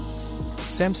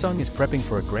Samsung is prepping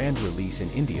for a grand release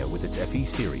in India with its FE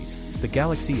series, the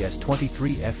Galaxy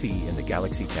S23 FE and the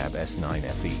Galaxy Tab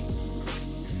S9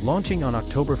 FE. Launching on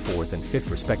October 4th and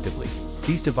 5th respectively,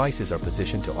 these devices are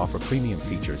positioned to offer premium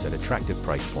features at attractive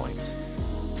price points.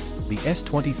 The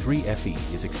S23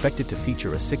 FE is expected to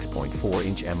feature a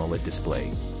 6.4-inch AMOLED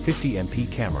display,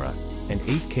 50MP camera, and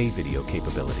 8K video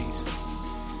capabilities.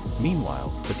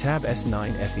 Meanwhile, the Tab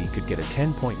S9 FE could get a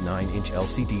 10.9-inch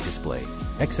LCD display,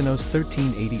 Exynos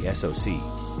 1380 SoC,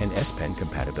 and S Pen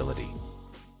compatibility.